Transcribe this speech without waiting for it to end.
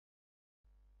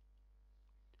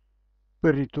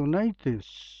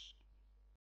Peritonitis.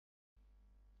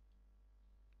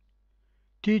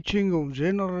 Teaching of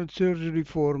general surgery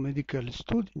for medical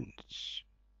students.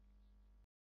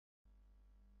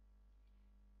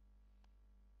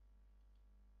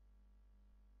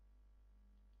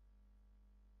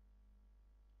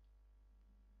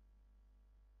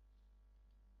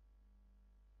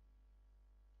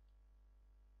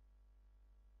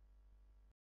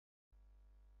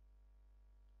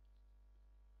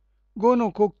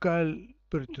 Gonococcal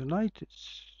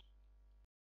peritonitis.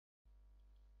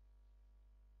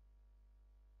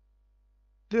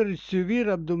 There is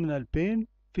severe abdominal pain,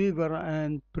 fever,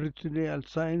 and peritoneal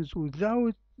signs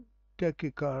without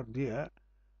tachycardia,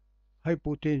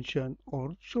 hypotension,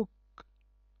 or shock.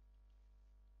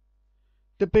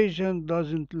 The patient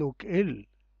doesn't look ill.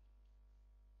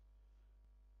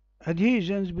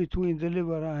 Adhesions between the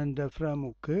liver and diaphragm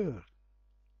occur.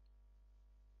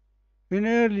 In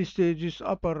early stages,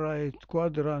 upper right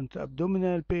quadrant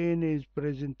abdominal pain is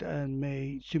present and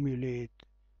may simulate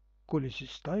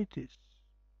cholecystitis.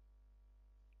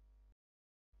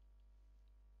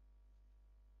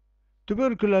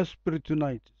 Tuberculous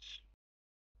peritonitis.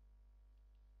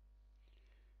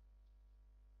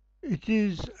 It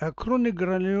is a chronic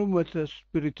granulomatous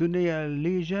peritoneal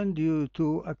lesion due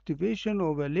to activation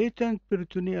of a latent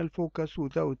peritoneal focus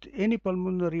without any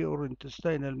pulmonary or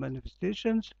intestinal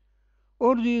manifestations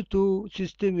or due to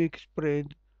systemic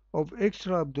spread of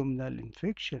extra-abdominal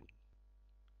infection.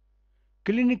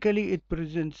 Clinically, it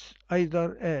presents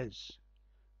either as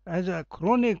a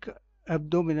chronic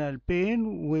abdominal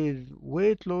pain with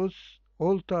weight loss,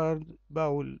 altered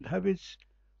bowel habits,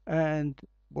 and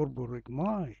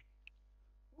borborygmi,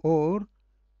 or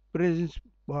presents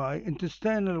by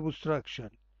intestinal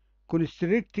obstruction,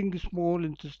 constricting small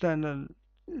intestinal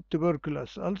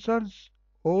tuberculous ulcers,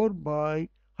 or by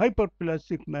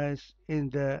hyperplastic mass in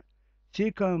the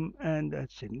cecum and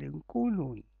ascending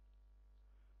colon,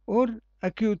 or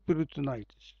acute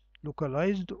peritonitis,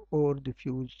 localized or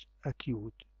diffuse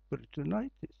acute peritonitis.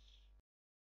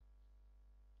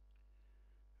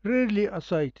 Rarely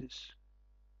ascites.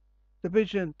 The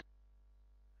patient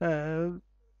has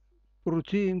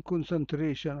protein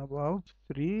concentration about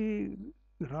 3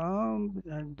 grams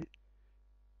and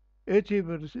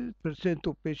 80%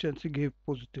 of patients give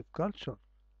positive culture.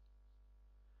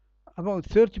 About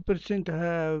 30%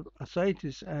 have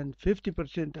ascites and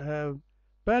 50% have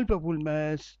palpable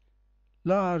mass,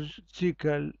 large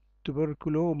cecal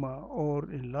tuberculoma, or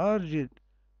enlarged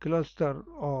cluster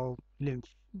of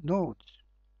lymph nodes.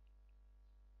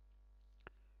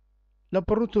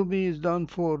 Laparotomy is done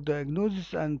for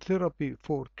diagnosis and therapy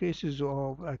for cases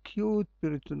of acute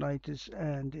peritonitis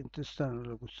and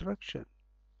intestinal obstruction.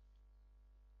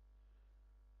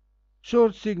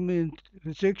 Short segment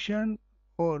resection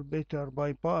or better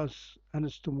bypass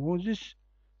anastomosis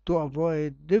to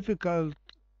avoid difficult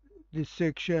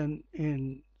dissection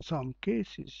in some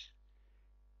cases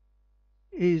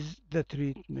is the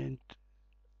treatment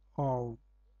of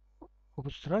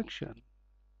obstruction.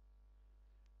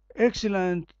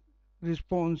 Excellent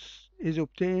response is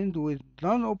obtained with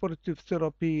non-operative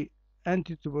therapy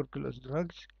anti-tuberculous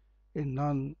drugs in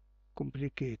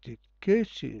non-complicated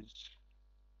cases.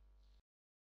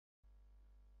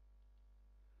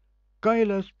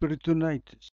 Chylous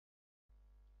peritonitis.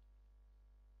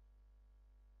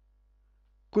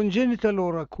 Congenital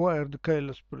or acquired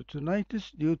chylous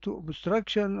peritonitis due to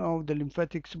obstruction of the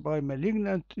lymphatics by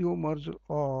malignant tumors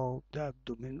of the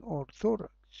abdomen or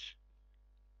thorax.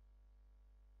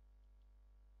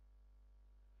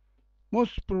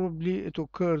 Most probably it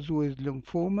occurs with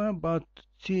lymphoma, but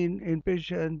seen in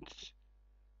patients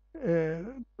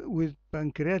with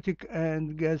pancreatic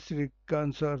and gastric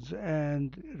cancers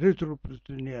and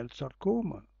retroperitoneal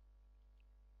sarcoma.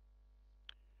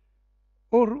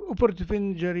 Or operative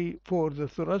injury for the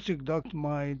thoracic duct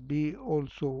might be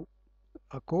also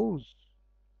a cause.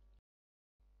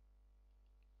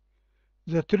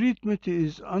 The treatment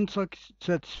is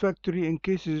unsatisfactory in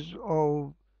cases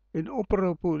of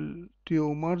inoperable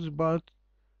tumors, but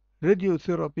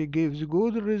radiotherapy gives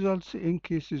good results in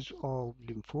cases of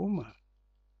lymphoma.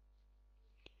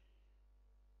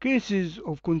 Cases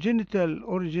of congenital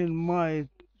origin might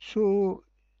show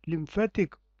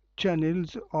lymphatic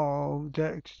channels of the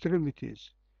extremities,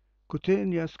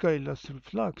 cutaneous chylous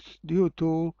reflux due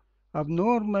to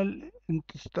abnormal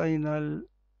intestinal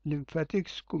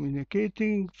lymphatics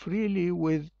communicating freely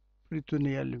with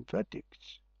peritoneal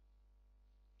lymphatics.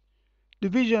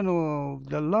 Division of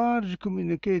the large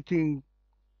communicating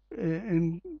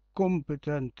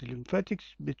incompetent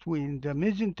lymphatics between the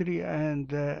mesentery and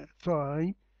the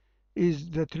thigh is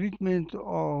the treatment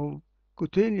of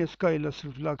cutaneous chylous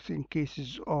reflux in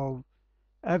cases of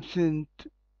absent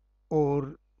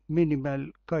or minimal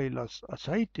chylous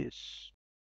ascites.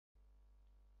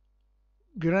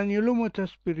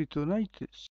 Granulomatous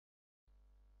peritonitis.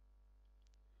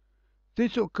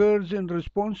 This occurs in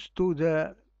response to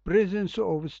the presence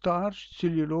of starch,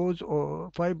 cellulose, or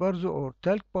fibers or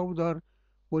talc powder,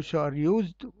 which are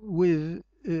used with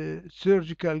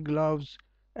surgical gloves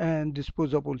and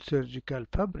disposable surgical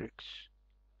fabrics.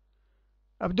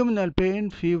 Abdominal pain,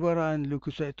 fever, and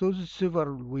leukocytosis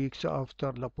several weeks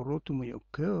after laparotomy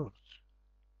occurs.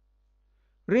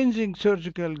 Rinsing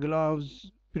surgical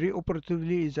gloves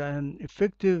preoperatively is an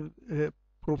effective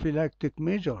prophylactic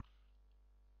measure.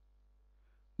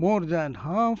 More than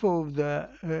half of the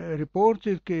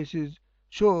reported cases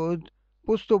showed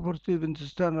postoperative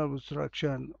intestinal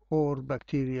obstruction or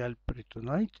bacterial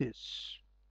peritonitis.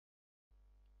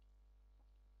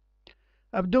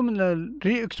 Abdominal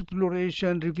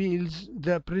re-exploration reveals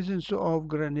the presence of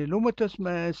granulomatous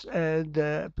mass at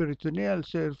the peritoneal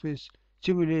surface,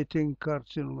 simulating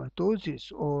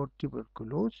carcinomatosis or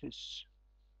tuberculosis.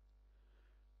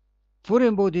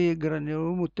 Foreign body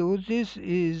granulomatosis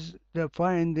is the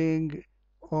finding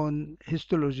on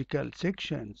histological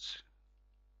sections.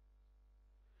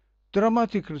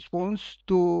 Dramatic response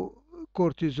to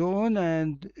cortisone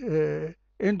and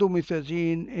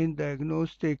endomethacin in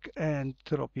diagnostic and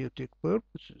therapeutic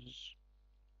purposes.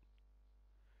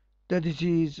 The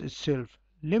disease is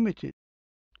self-limited.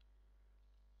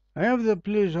 I have the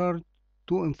pleasure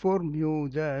to inform you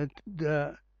that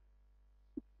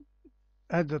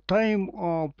at the time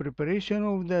of preparation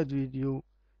of that video,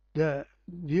 the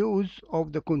views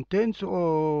of the contents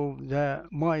of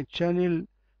my channel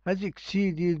has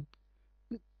exceeded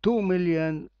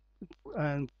 2,000,000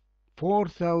 and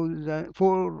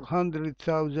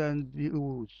 400,000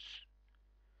 views.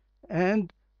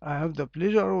 And I have the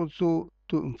pleasure also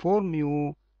to inform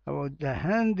you about the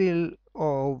handle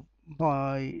of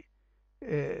my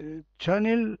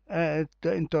channel at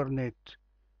the internet,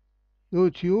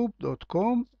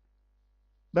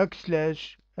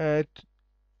 youtube.com/at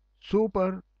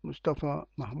Super Mustafa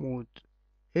Mahmoud,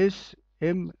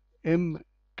 SMM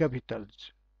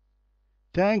capitals.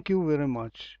 Thank you very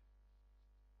much.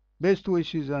 Best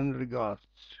wishes and regards.